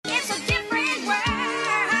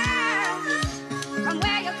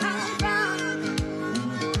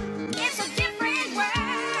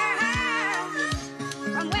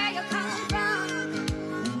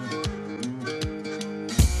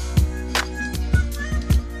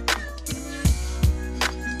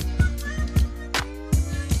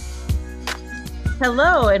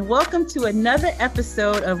Hello, and welcome to another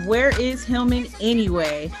episode of Where is Hillman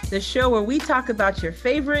Anyway? The show where we talk about your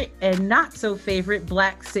favorite and not so favorite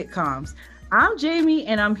Black sitcoms. I'm Jamie,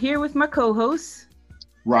 and I'm here with my co-host,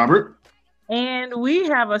 Robert. And we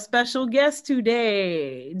have a special guest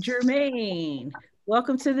today, Jermaine.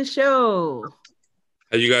 Welcome to the show.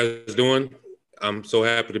 How you guys doing? I'm so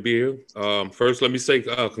happy to be here. First, let me say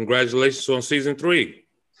congratulations on season 3.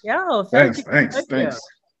 Yo, thanks.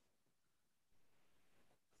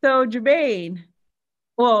 So Jermaine,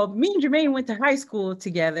 well, me and Jermaine went to high school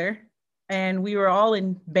together, and we were all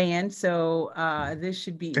in band. So this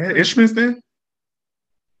should be. They had instruments then?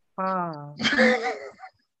 Ah.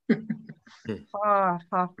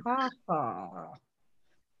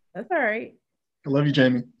 That's all right. I love you,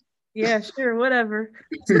 Jamie. Yeah, sure, whatever.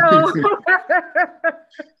 So,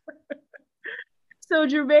 so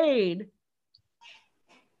Jermaine,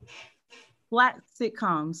 Black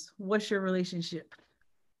sitcoms, what's your relationship?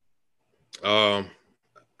 I'd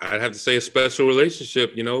have to say a special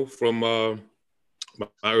relationship, from my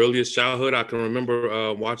earliest childhood. I can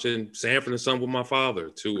remember watching Sanford and Son with my father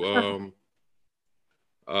to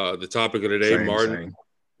the topic of the day, Martin. Same.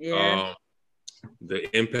 Yeah.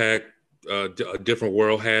 The impact A Different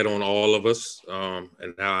World had on all of us, and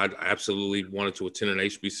how I absolutely wanted to attend an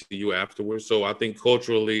HBCU afterwards. So I think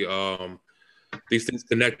culturally, these things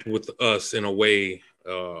connect with us in a way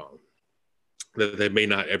that they may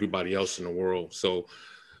not everybody else in the world. So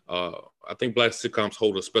I think Black sitcoms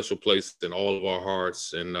hold a special place in all of our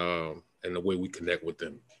hearts and the way we connect with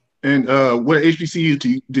them. And what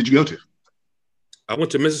HBCU did you go to? I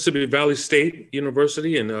went to Mississippi Valley State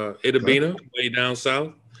University in Itta Bena, way down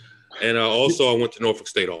south. And also I went to Norfolk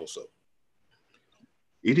State also.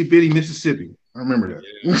 Itty bitty Mississippi. I remember that.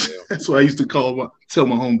 Yeah. That's what I used to tell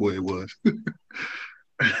my homeboy it was.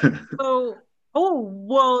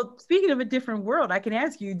 Well, speaking of A Different World, I can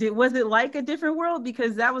ask you, was it like A Different World?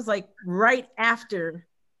 Because that was like right after.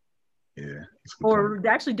 Yeah. Or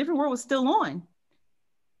actually Different World was still on.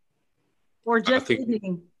 Or just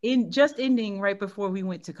ending right before we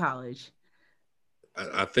went to college.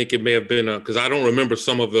 I think it may have been because I don't remember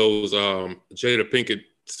some of those Jada Pinkett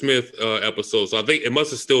Smith episodes. So I think it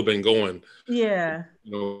must have still been going. Yeah.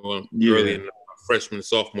 Early in freshman,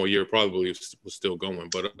 sophomore year, probably was still going.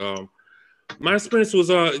 But my experience was,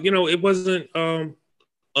 it wasn't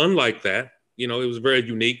unlike that. It was very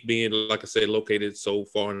unique being, like I said, located so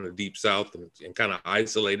far in the deep South and kind of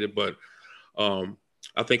isolated. But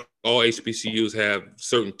I think all HBCUs have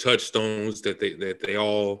certain touchstones that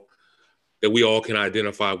we all can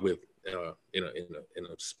identify with in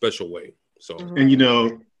a special way. So, and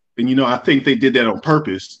I think they did that on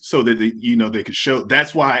purpose so that they could show.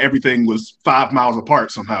 That's why everything was 5 miles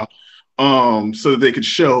apart somehow, so that they could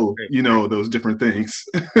show those different things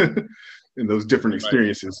and those different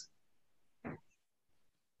experiences.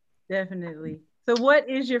 Definitely. So, what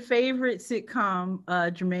is your favorite sitcom,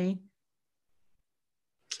 Jermaine?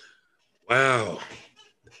 Wow,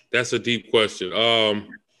 that's a deep question.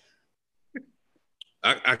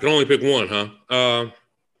 I can only pick one, huh?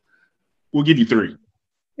 We'll give you 3.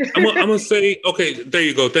 I'm gonna say, okay, there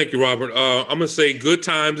you go. Thank you, Robert. I'm gonna say Good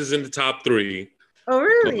Times is in the top 3. Oh,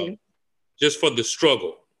 really? Just for the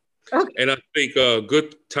struggle. Okay. And I think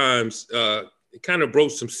Good Times it kind of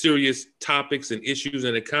broached some serious topics and issues,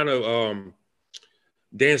 and it kind of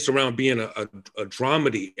danced around being a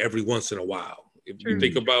dramedy every once in a while. If you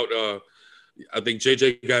think about I think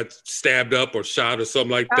JJ got stabbed up or shot or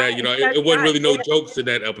something like that. It wasn't really no jokes in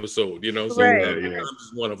that episode, So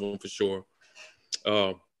is one of them for sure.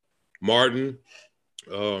 Martin,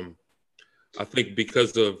 I think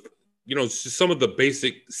because of, some of the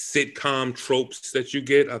basic sitcom tropes that you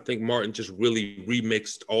get, I think Martin just really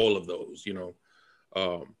remixed all of those,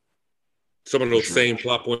 some of those same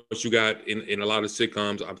plot points you got in a lot of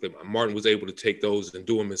sitcoms. I think Martin was able to take those and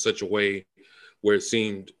do them in such a way where it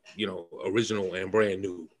seemed, original and brand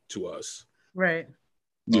new to us. Right.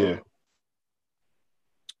 Yeah.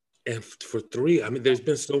 And for 3, I mean, there's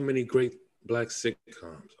been so many great Black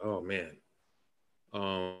sitcoms. Oh, man.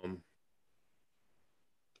 I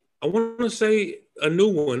want to say a new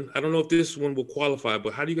one. I don't know if this one will qualify,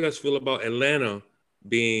 but how do you guys feel about Atlanta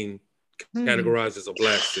being categorized as a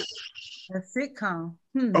Black sitcom? A sitcom.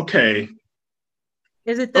 Okay.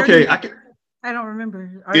 Is it 30 okay? minutes? I don't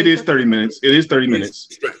remember. It is 30 minutes. It is 30 minutes.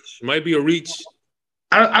 Stretch. Might be a reach.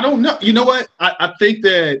 I don't know. You know what? I think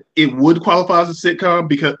that it would qualify as a sitcom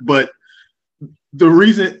but the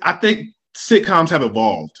reason I think sitcoms have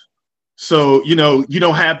evolved. So, you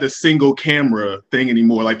don't have the single camera thing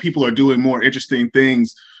anymore. Like people are doing more interesting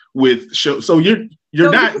things with shows. So you're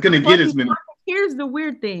not going to get as many. Here's the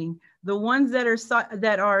weird thing. The ones that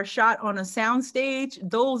are shot on a sound stage,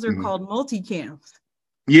 those are Mhm. called multicams.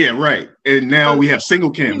 Yeah, right. And now we have single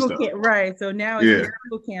cam stuff. Right. So now it's the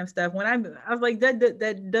single cam stuff. When I was like,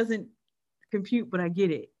 that doesn't compute, but I get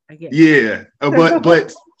it. I get it. Yeah.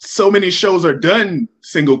 But so many shows are done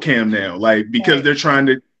single cam now, like because they're trying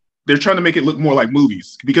to make it look more like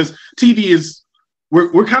movies. Because TV is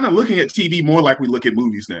we're kind of looking at TV more like we look at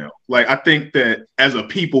movies now. Like I think that as a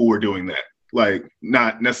people we're doing that. Like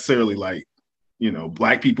not necessarily like, you know,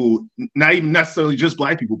 Black people, not even necessarily just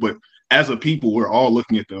Black people, but as a people, we're all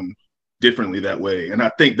looking at them differently that way. And I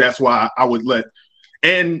think that's why I would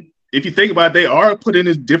and if you think about it, they are put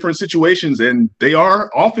in different situations and they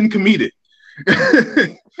are often comedic.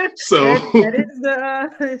 So that is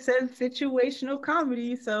it says situational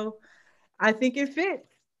comedy. So I think it fits.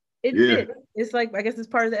 It fits. It's like, I guess it's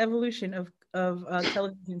part of the evolution of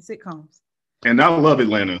television sitcoms. And I love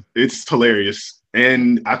Atlanta. It's hilarious.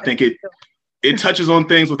 And I think it touches on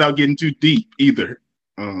things without getting too deep either.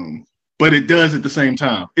 But it does at the same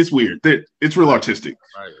time. It's weird. It's real artistic.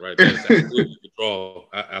 Right. That's absolutely the draw.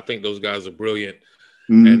 I think those guys are brilliant.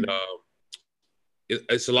 Mm-hmm. And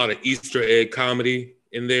it's a lot of Easter egg comedy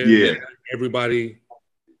in there. Yeah. That everybody,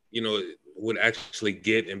 you know, would actually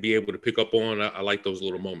get and be able to pick up on. I like those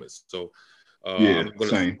little moments. So I'm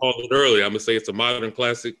going to call it early. I'm going to say it's a modern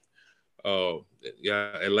classic.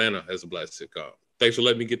 Atlanta as a Black sitcom. Thanks for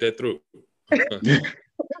letting me get that through.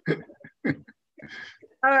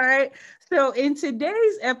 All right. So in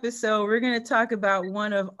today's episode, we're going to talk about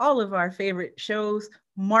one of all of our favorite shows,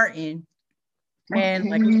 Martin. And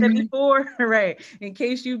like we said before, right, in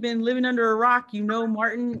case you've been living under a rock, you know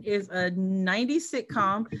Martin is a 90s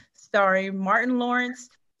sitcom starring Martin Lawrence,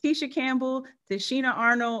 Tisha Campbell, Tashina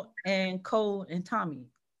Arnold, and Cole and Tommy.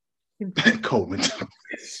 Coleman. So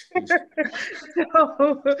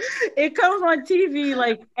it comes on TV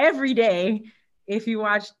like every day. If you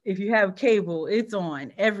have cable, it's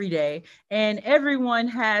on every day, and everyone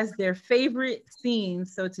has their favorite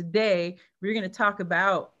scenes. So today we're going to talk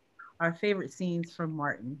about our favorite scenes from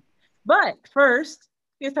Martin. But first,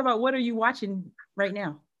 let's talk about what are you watching right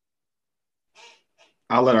now?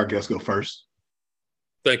 I'll let our guest go first.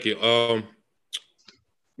 Thank you.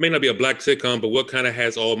 May not be a Black sitcom, but what kind of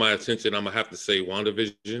has all my attention? I'm gonna have to say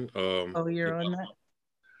WandaVision. You're on that.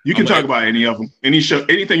 You can talk about any of them, any show,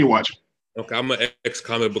 anything you're watching. Okay, I'm an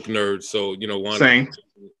ex-comic book nerd, so you know, Same.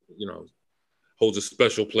 You know, holds a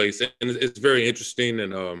special place, and it's very interesting.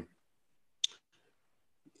 And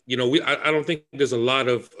you know, I don't think there's a lot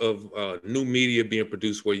of new media being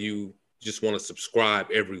produced where you just want to subscribe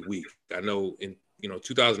every week. I know in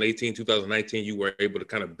 2018, 2019, you were able to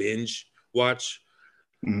kind of binge watch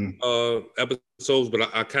episodes, but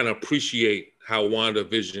I kind of appreciate how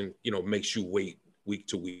WandaVision, makes you wait week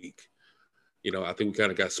to week. I think we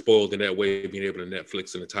kind of got spoiled in that way, being able to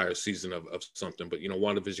Netflix an entire season of something. But,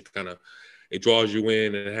 WandaVision it draws you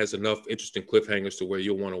in, and it has enough interesting cliffhangers to where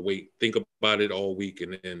you'll want to wait, think about it all week,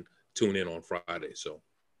 and then tune in on Friday. So,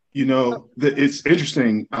 it's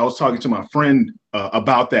interesting. I was talking to my friend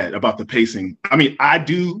about that, about the pacing. I mean, I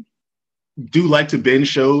do like to binge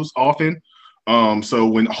shows often. So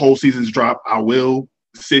when whole seasons drop, I will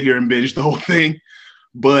sit here and binge the whole thing.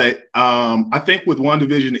 But I think with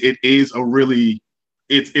WandaVision, it is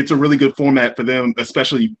it's a really good format for them,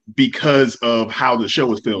 especially because of how the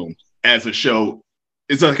show is filmed as a show.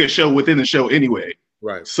 It's like a show within the show anyway.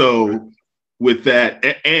 Right. So with that,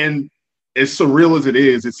 and as surreal as it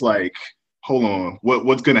is, it's like, hold on,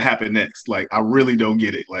 what's going to happen next? Like, I really don't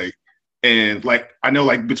get it. I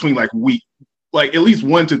know between week, at least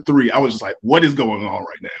 1 to 3, I was just like, what is going on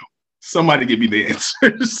right now? Somebody give me the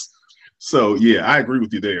answers. So, yeah, I agree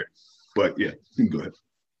with you there. But, yeah, you can go ahead.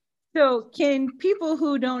 So can people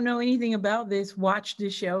who don't know anything about this watch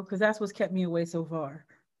this show? Because that's what's kept me away so far.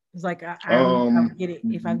 It's like, I don't get it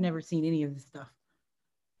if I've never seen any of this stuff.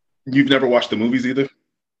 You've never watched the movies either?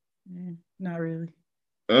 Not really.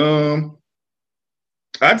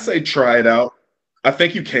 I'd say try it out. I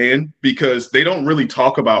think you can, because they don't really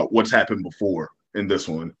talk about what's happened before in this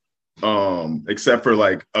one, except for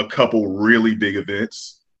a couple really big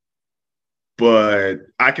events. But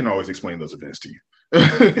I can always explain those events to you.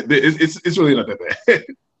 It's really not that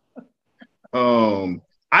bad.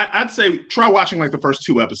 I'd say try watching the first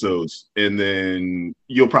 2 episodes, and then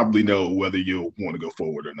you'll probably know whether you'll want to go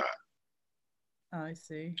forward or not. I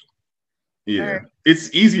see. Yeah, right.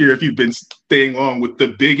 It's easier if you've been staying on with the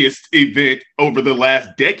biggest event over the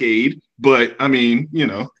last decade. But I mean,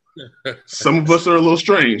 some of us are a little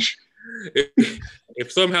strange.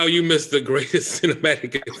 If somehow you missed the greatest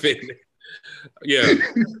cinematic event, yeah,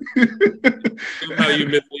 somehow you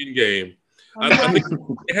missed Endgame. I think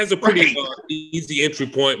it has a pretty easy entry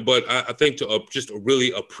point, but I think to just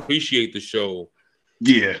really appreciate the show,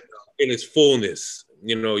 yeah, in its fullness,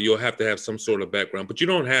 you'll have to have some sort of background, but you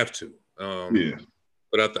don't have to. Yeah.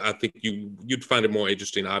 But I think you'd find it more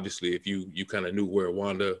interesting, obviously, if you kind of knew where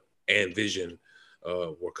Wanda and Vision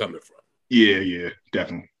were coming from. Yeah,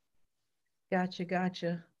 definitely.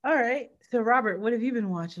 Gotcha. All right. So, Robert, what have you been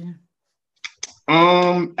watching?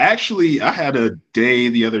 Actually, I had a day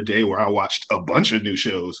the other day where I watched a bunch of new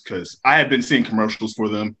shows because I had been seeing commercials for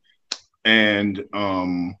them, and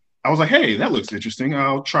I was like, "Hey, that looks interesting.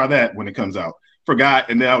 I'll try that when it comes out." Forgot,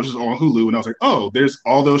 and then I was just on Hulu, and I was like, "Oh, there's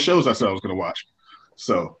all those shows I said I was going to watch."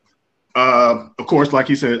 So, of course, like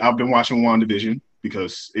you said, I've been watching WandaVision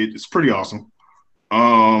because it's pretty awesome.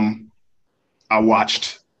 I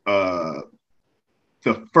watched I've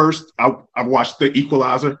watched The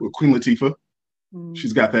Equalizer with Queen Latifah.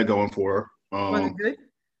 She's got that going for her. Was it good?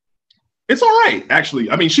 It's all right, actually.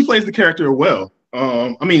 I mean, she plays the character well.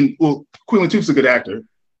 Queen Latifah's a good actor,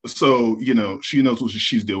 so she knows what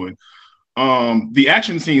she's doing. The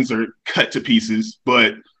action scenes are cut to pieces,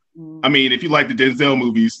 but I mean, if you like the Denzel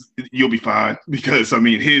movies, you'll be fine because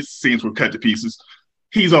his scenes were cut to pieces.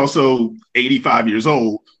 He's also 85 years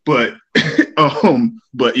old, but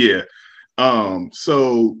yeah.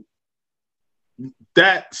 So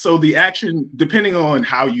the action, depending on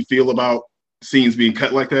how you feel about scenes being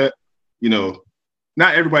cut like that,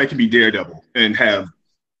 not everybody can be Daredevil and have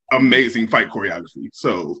amazing fight choreography.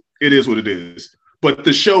 So it is what it is. But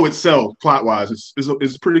the show itself, plot-wise,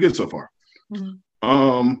 is pretty good so far.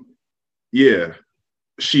 Mm-hmm. Yeah,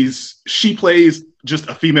 she plays just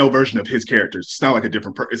a female version of his character. It's not like a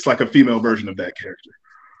different it's like a female version of that character.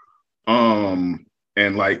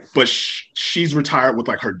 But she's retired with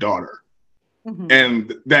like her daughter. Mm-hmm.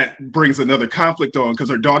 And that brings another conflict on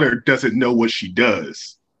because her daughter doesn't know what she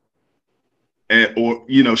does. Or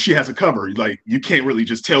she has a cover. Like, you can't really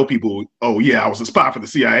just tell people, oh, yeah, I was a spy for the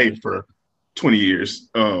CIA for 20 years.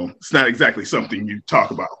 It's not exactly something you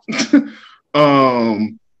talk about.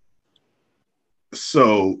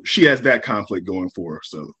 So she has that conflict going for her.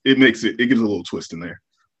 So it gives a little twist in there.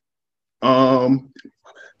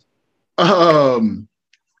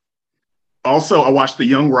 Also, I watched The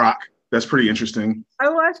Young Rock. That's pretty interesting. I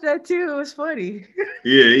watched that too. It was funny.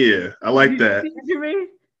 Yeah. I like that. Did you read?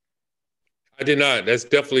 I did not. That's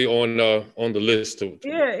definitely on the list. It's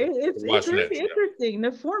really interesting.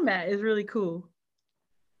 The format is really cool.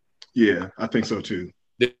 Yeah, I think so too.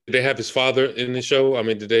 Did they have his father in the show? I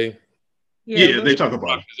mean, did they? Yeah, they talk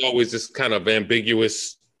about it. It's always this kind of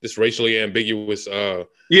ambiguous, this racially ambiguous.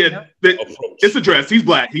 It's addressed. He's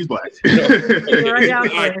black. Cool.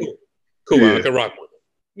 I can rock with it.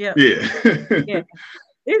 Yeah.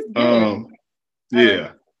 It's good.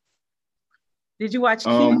 Yeah. Did you watch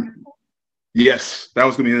Kenan? Yes, that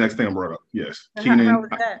was gonna be the next thing I brought up. Yes, Kenan. How was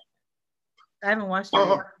that? I haven't watched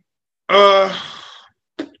it yet.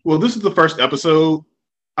 Well, this is the first episode.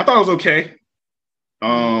 I thought it was okay.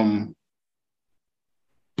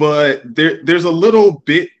 But there's a little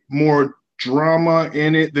bit more drama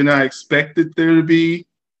in it than I expected there to be.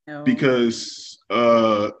 Because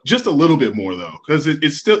just a little bit more though, because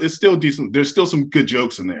it's still decent. There's still some good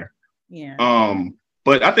jokes in there. Yeah.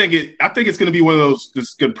 But I think it's going to be one of those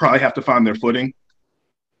that's going to probably have to find their footing.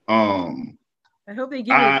 I hope they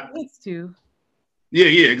give it a chance to.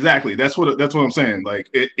 Yeah, exactly. That's what I'm saying. Like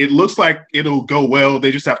it looks like it'll go well.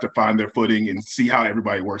 They just have to find their footing and see how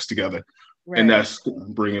everybody works together, and that's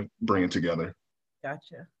bring it together.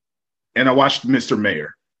 Gotcha. And I watched Mr.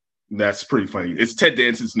 Mayor. That's pretty funny. It's Ted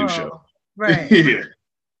Danson's new show. Right. Yeah.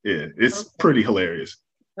 It's pretty hilarious.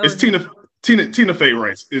 It's Tina Fey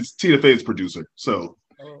writes. It's Tina Fey's producer. So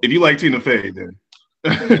if you like Tina Fey, then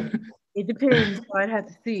it depends. I'd have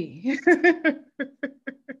to see.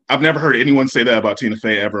 I've never heard anyone say that about Tina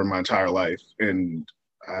Fey ever in my entire life, and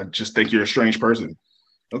I just think you're a strange person.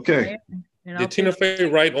 Okay. Did Tina Fey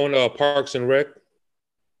write on Parks and Rec?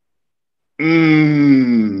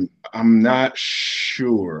 I'm not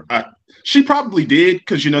sure. She probably did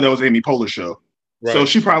because that was Amy Poehler's show. Right. So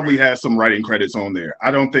she probably has some writing credits on there.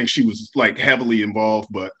 I don't think she was like heavily involved,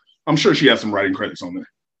 but I'm sure she has some writing credits on there.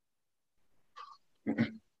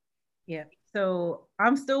 Yeah. So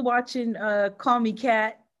I'm still watching Call Me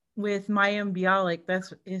Kat with Mayim Bialik.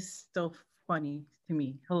 It's still funny to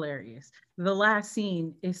me. Hilarious. The last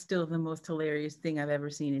scene is still the most hilarious thing I've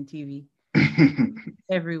ever seen in TV.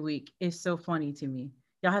 Every week. It's so funny to me.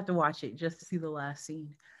 Y'all have to watch it just to see the last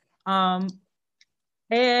scene.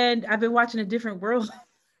 And I've been watching A Different World.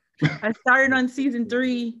 I started on season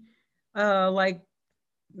 3 like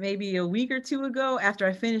maybe a week or two ago after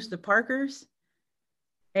I finished The Parkers.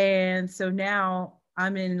 And so now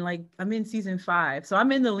I'm in season 5. So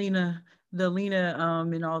I'm in the Lena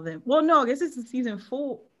and all them. Well, no, I guess it's in season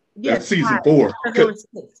 4. That's Yes, season 5. 4. Because there were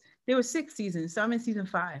 6. There were 6 seasons. So I'm in season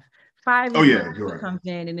 5. 5 Oh is when yeah, you're he right. comes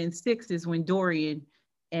in, and then 6 is when Dorian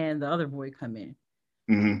and the other boy come in.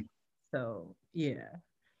 Mm-hmm. So yeah.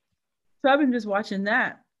 So I've been just watching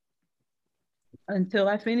that until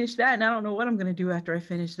I finish that. And I don't know what I'm going to do after I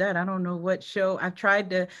finish that. I don't know what show.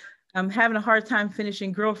 I'm having a hard time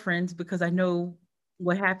finishing Girlfriends because I know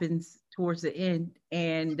what happens towards the end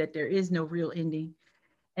and that there is no real ending.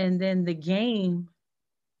 And then The Game.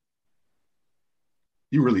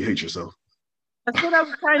 You really hate yourself. That's what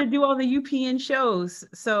I'm trying to do, all the UPN shows.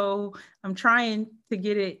 So I'm trying to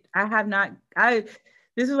get it.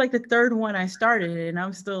 This is like the third one I started, and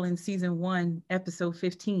I'm still in season 1, episode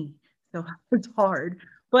 15. So it's hard.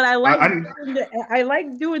 But I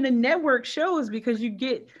like doing the network shows because you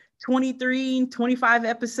get 23, 25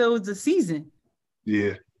 episodes a season.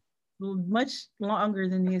 Yeah. Much longer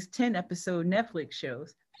than these 10 episode Netflix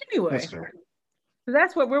shows. Anyway, so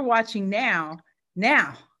that's what we're watching now.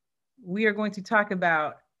 Now, we are going to talk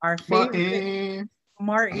about our favorite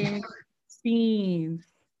Martin scenes.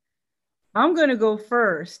 I'm going to go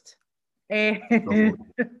first. And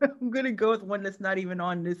I'm going to go with one that's not even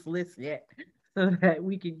on this list yet so that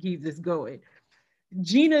we can keep this going.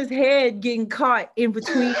 Gina's head getting caught in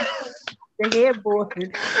between the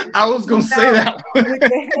headboard. I was going to say that one. With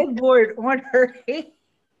the headboard on her head.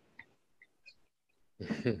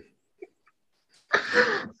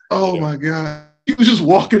 Oh my God. He was just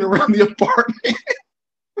walking around the apartment.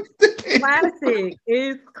 Classic.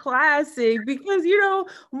 It's classic because,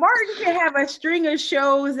 Martin can have a string of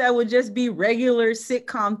shows that would just be regular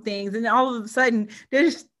sitcom things. And all of a sudden,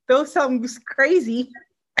 there's something crazy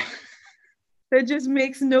that just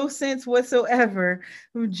makes no sense whatsoever.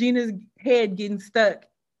 Gina's head getting stuck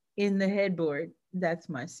in the headboard. That's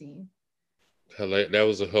my scene. That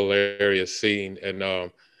was a hilarious scene.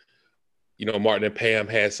 And, Martin and Pam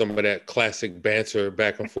had some of that classic banter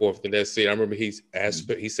back and forth in that scene. I remember he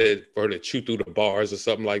said for her to chew through the bars or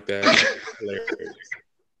something like that.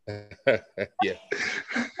 Yeah.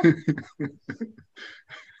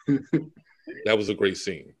 That was a great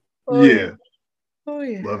scene. Oh, yeah. Oh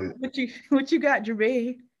yeah. Love it. What you got,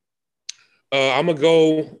 Jermaine? I'm gonna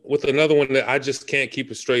go with another one that I just can't keep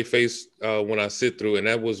a straight face when I sit through, and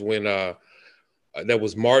that was when that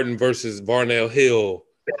was Martin versus Varnell Hill.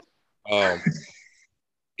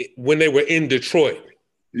 When they were in Detroit.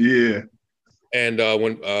 Yeah. And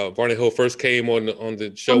when Varnell Hill first came on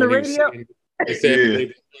the show, on the when radio? he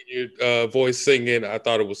said your voice singing, I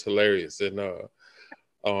thought it was hilarious. And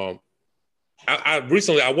I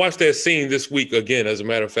recently watched that scene this week again, as a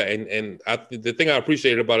matter of fact, and the thing I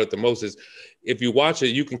appreciated about it the most is if you watch it,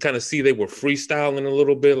 you can kind of see they were freestyling a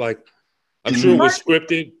little bit. Like I'm sure it was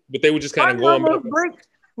scripted, but they were just kind of going back.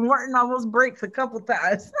 Martin almost breaks a couple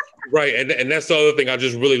times. Right, and that's the other thing I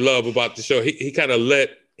just really love about the show. He kind of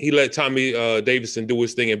let Tommy Davidson do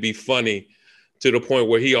his thing and be funny to the point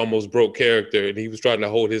where he almost broke character, and he was trying to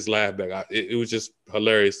hold his laugh back. It was just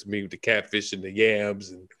hilarious to me with the catfish and the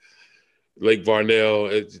yams and Lake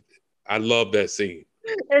Varnell. I love that scene.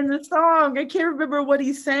 And the song, I can't remember what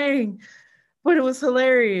he sang, but it was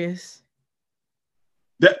hilarious.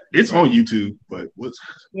 It's on YouTube, but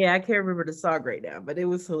yeah, I can't remember the song right now, but it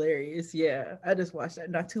was hilarious. Yeah, I just watched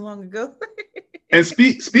that not too long ago. And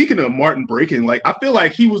speaking of Martin breaking, like I feel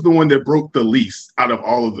like he was the one that broke the least out of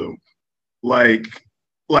all of them. Like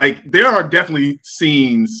there are definitely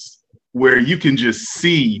scenes where you can just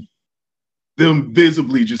see them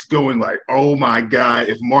visibly just going like, oh my God,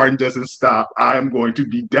 if Martin doesn't stop, I'm going to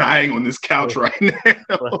be dying on this couch right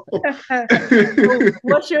now.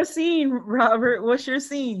 What's your scene, Robert? What's your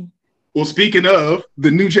scene? Well, speaking of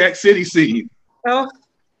the New Jack City scene. Oh.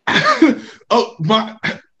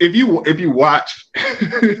 If you watch,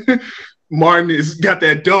 Martin has got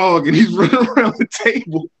that dog and he's running around the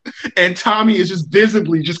table and Tommy is just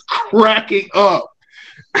visibly just cracking up.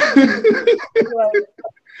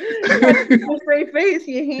 Straight face,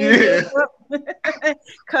 your hands up,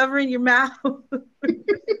 covering your mouth.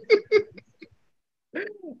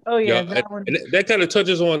 Oh yeah, that kind of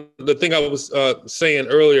touches on the thing I was saying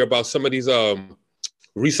earlier about some of these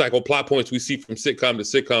recycled plot points we see from sitcom to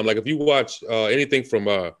sitcom. Like if you watch anything from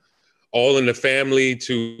All in the Family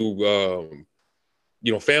to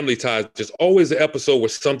Family Ties, there's always an episode where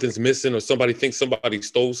something's missing or somebody thinks somebody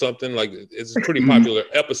stole something. Like it's a pretty popular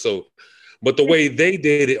episode. But the way they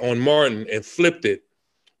did it on Martin and flipped it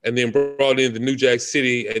and then brought in the New Jack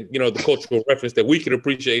City and, the cultural reference that we could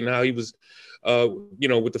appreciate and how he was,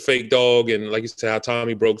 with the fake dog and like you said, how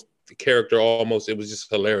Tommy broke character almost. It was just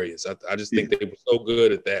hilarious. I just think they were so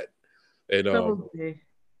good at that, and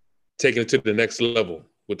taking it to the next level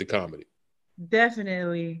with the comedy.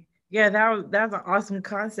 Definitely. Yeah, that was an awesome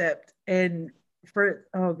concept. And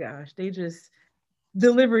they just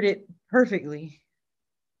delivered it perfectly.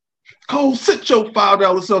 Cole, sit your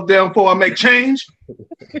 $5 stuff down before I make change.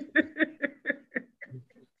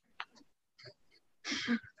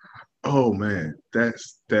 Oh man,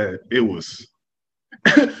 it was.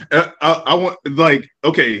 I want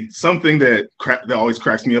something that always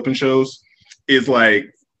cracks me up in shows is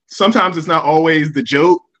like sometimes it's not always the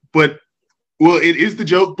joke, but it is the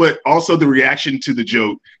joke, but also the reaction to the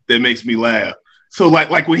joke that makes me laugh. So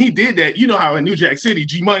like when he did that, you know how in New Jack City,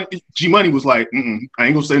 G Money was like, I ain't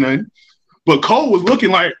gonna say nothing, but Cole was looking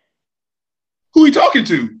like, who he talking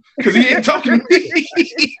to? Because he ain't talking to me.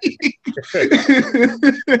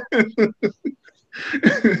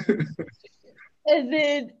 And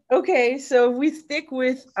then, so we stick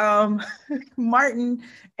with Martin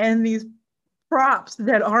and these props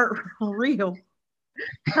that aren't real.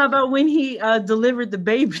 How about when he delivered the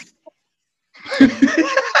baby?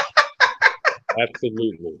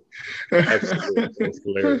 Absolutely. That's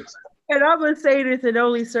hilarious. And I'm going to say this, and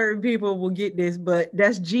only certain people will get this, but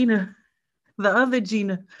that's Gina, the other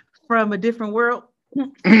Gina from A Different World.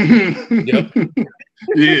 Yep.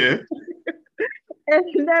 Yeah.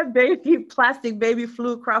 And that plastic baby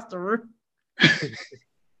flew across the room.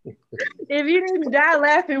 If you didn't die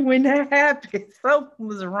laughing when that happened, something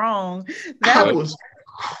was wrong. I was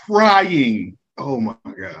crying. Oh my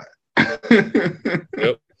God.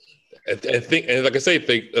 Yep. And like I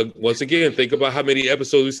say, once again, think about how many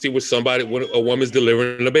episodes we see when a woman's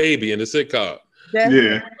delivering a baby in a sitcom.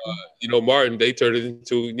 Yeah. Martin, they turned it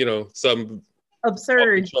into, something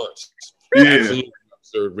absurd. Yeah. Absolutely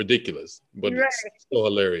absurd, ridiculous, but it's still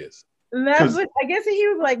hilarious. And that's what I guess he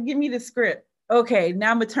was like, give me the script. Okay,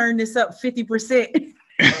 now I'm gonna turn this up 50%.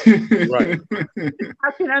 Right.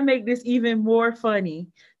 How can I make this even more funny?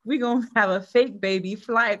 We're gonna have a fake baby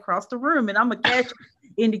fly across the room and I'm gonna catch it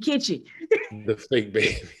in the kitchen. The fake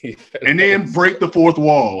baby. And then break the fourth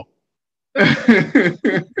wall.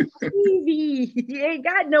 He ain't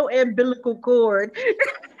got no umbilical cord.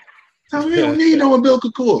 So we don't need no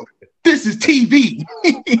umbilical cord. This is TV.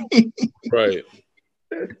 Right.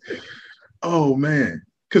 Oh man.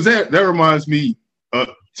 Because that reminds me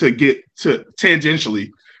to get to tangentially,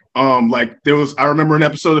 like I remember an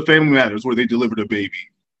episode of Family Matters where they delivered a baby,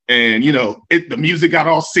 and the music got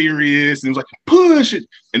all serious and it was like push it,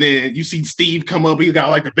 and then you see Steve come up, he got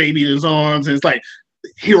like the baby in his arms, and it's like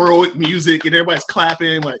heroic music, and everybody's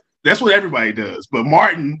clapping, like that's what everybody does. But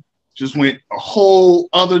Martin just went a whole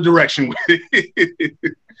other direction with it.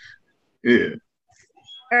 Yeah.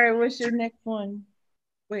 All right, what's your next one?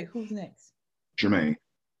 Wait, who's next? Jermaine.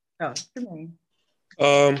 Oh, Jermaine.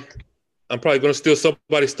 I'm probably going to steal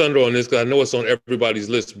somebody's thunder on this because I know it's on everybody's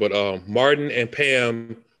list, but Martin and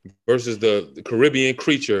Pam versus the Caribbean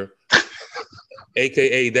creature,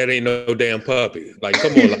 aka That Ain't No Damn Puppy. Like,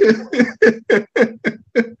 come on.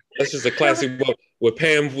 That's just a classic book where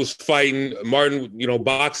Pam was fighting Martin,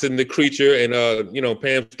 boxing the creature, and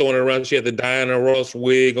Pam throwing it around. She had the Diana Ross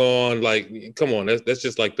wig on. Like, come on, that's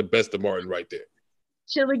just like the best of Martin right there.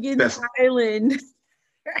 Chilligan's Island.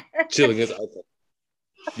 Chilligan's Island.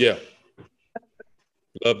 Yeah.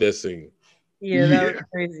 Love that scene. Yeah, that was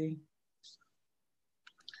crazy.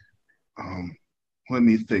 Let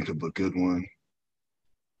me think of a good one.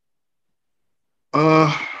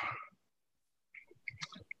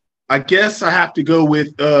 I guess I have to go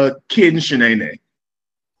with Kid and Shanae.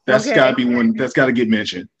 That's gotta be one. That's gotta get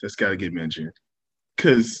mentioned.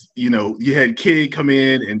 Because you had Kid come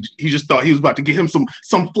in and he just thought he was about to get him some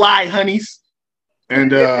fly honeys,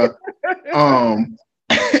 and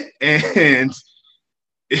and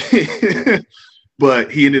but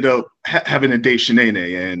he ended up having to date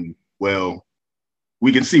Shanae, and well,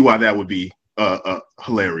 we can see why that would be a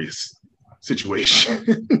hilarious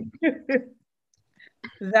situation.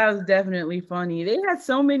 That was definitely funny. They had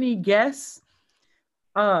so many guests.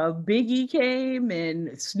 Biggie came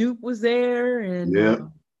and Snoop was there,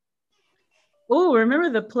 and remember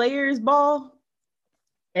the Players Ball?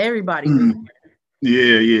 Everybody was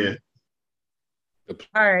there. Yeah.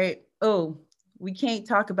 All right. Oh, we can't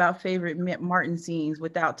talk about favorite Martin scenes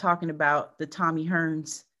without talking about the Tommy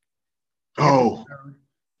Hearns. Oh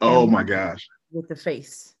my gosh. With the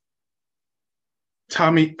face.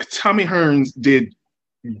 Tommy Hearns did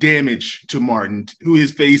damage to Martin, to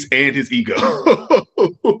his face and his ego.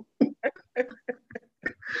 Oh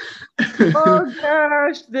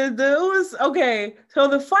gosh. It was okay. So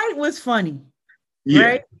the fight was funny,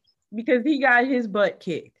 right? Because he got his butt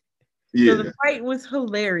kicked. Yeah. So the fight was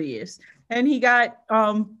hilarious. And he got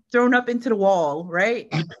thrown up into the wall, right?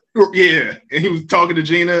 Yeah. And he was talking to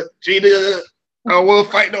Gina. Gina, I don't want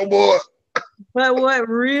to fight no more. But what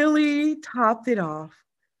really topped it off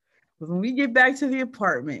was when we get back to the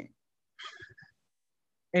apartment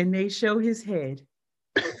and they show his head.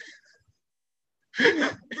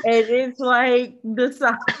 And it's like the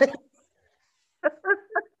size.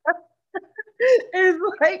 It's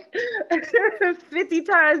like 50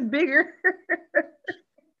 times bigger.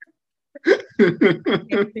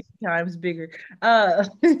 50 times bigger.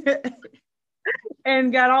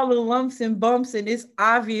 And got all the lumps and bumps, and it's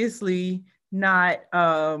obviously not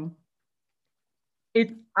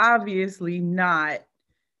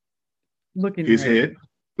looking his right. head.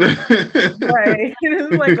 Right.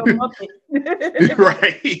 It's like a Muppet.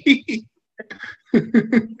 Right.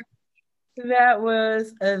 That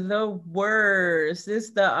was the worst.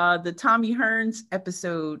 This the Tommy Hearns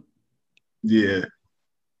episode. Yeah.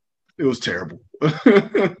 It was terrible.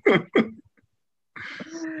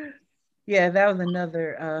 Yeah, that was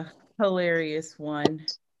another hilarious one.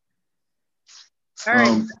 All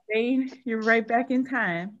right, Dane, you're right back in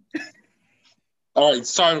time. All right,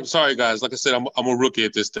 sorry, guys. Like I said, I'm a rookie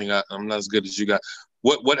at this thing. I'm not as good as you guys.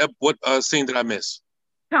 What scene did I miss?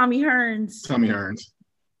 Tommy Hearns. Tommy Hearns.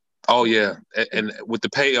 Oh yeah, and with the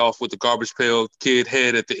payoff with the garbage pail kid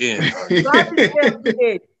head at the end. Garbage pail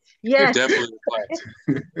kid. Yes. Definitely.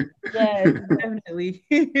 Yes, definitely.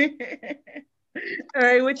 All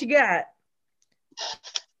right, what you got?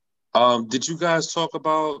 Did you guys talk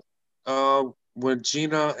about when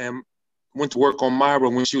Gina went to work on Myra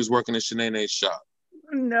when she was working in Shanae's shop?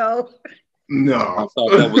 No. I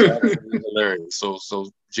thought that was absolutely hilarious. So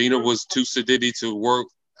Gina was too sedity to work.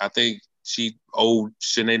 I think she owed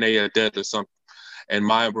Shanae a debt or something. And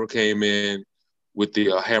Myra came in with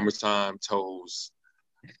the hammer time toes.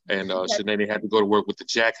 And Shanae had to go to work with the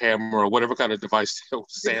jackhammer or whatever kind of device.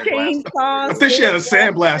 Sandblaster. I think she had a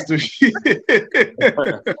sandblaster.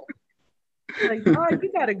 Like, oh,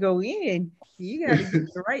 you gotta go in. You gotta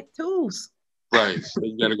get the right tools. Right. So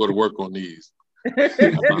you gotta go to work on these.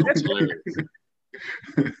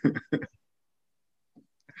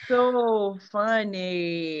 So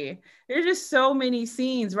funny. There's just so many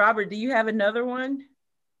scenes. Robert, do you have another one?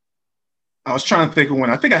 I was trying to think of one.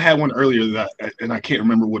 I think I had one earlier and I can't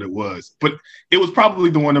remember what it was, but it was probably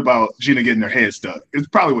the one about Gina getting her head stuck. It's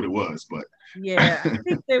probably what it was, but yeah, I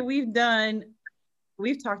think that we've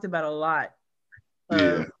talked about a lot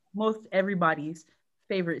of most everybody's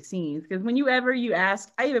favorite scenes, because when you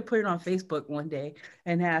ask, I even put it on Facebook one day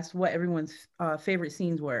and asked what everyone's favorite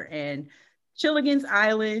scenes were, and Chilligan's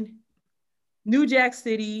Island, New Jack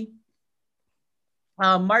City,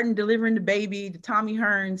 Martin delivering the baby, the Tommy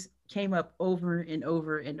Hearns came up over and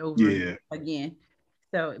over and over again.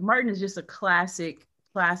 So Martin is just a classic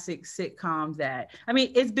sitcom that, I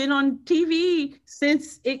mean, it's been on TV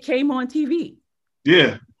since it came on TV.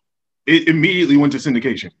 Yeah. It immediately went to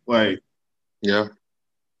syndication. Like, yeah.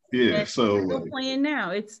 Yeah. So it's still playing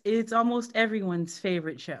now. It's almost everyone's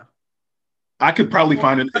favorite show. I could probably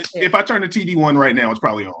find it. If I turn the TV on right now, it's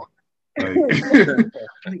probably on. Or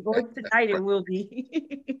tonight it will be.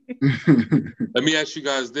 Let me ask you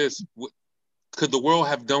guys this: could the world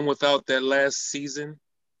have done without that last season,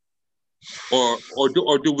 or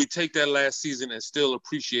do we take that last season and still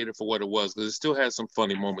appreciate it for what it was? Because it still had some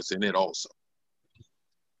funny moments in it, also.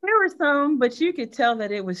 There were some, but you could tell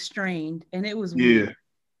that it was strained and it was weird.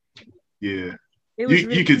 Yeah. It was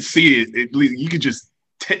you could see it. You could just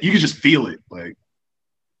feel it. Like,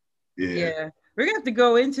 yeah. We're gonna have to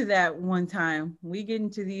go into that one time. We get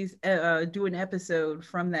into these, do an episode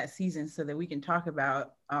from that season so that we can talk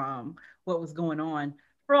about what was going on.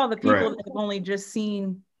 For all the people that have only just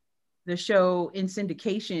seen the show in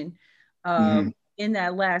syndication, in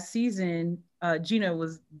that last season, Gina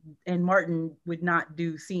and Martin would not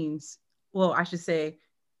do scenes. Well, I should say,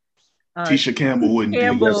 Tisha Campbell would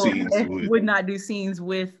not do scenes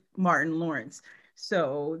with Martin Lawrence.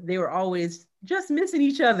 So they were always just missing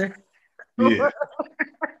each other. Yeah.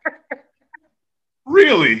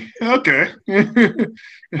 Really? Okay. Martin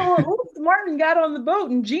got on the boat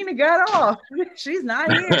and Gina got off. She's not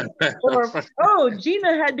here. Or,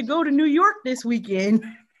 Gina had to go to New York this weekend.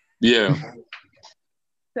 Yeah.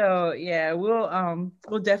 So yeah, we'll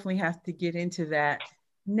definitely have to get into that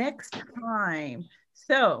next time.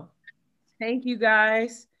 So thank you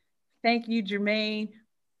guys. Thank you, Jermaine.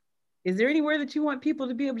 Is there anywhere that you want people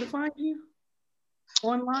to be able to find you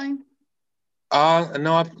online?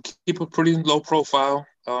 No, I keep a pretty low profile.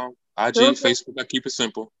 IG, Facebook, I keep it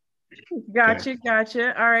simple. Gotcha.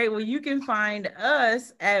 All right. Well, you can find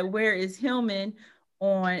us at Where is Hillman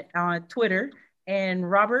on Twitter. And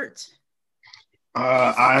Robert?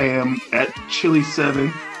 I am at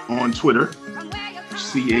Chili7 on Twitter.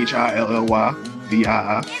 ChillYVII.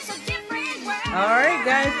 All right,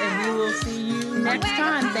 guys, and we will see you next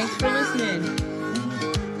time. Thanks for listening.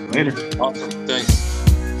 Later. Awesome. Thanks.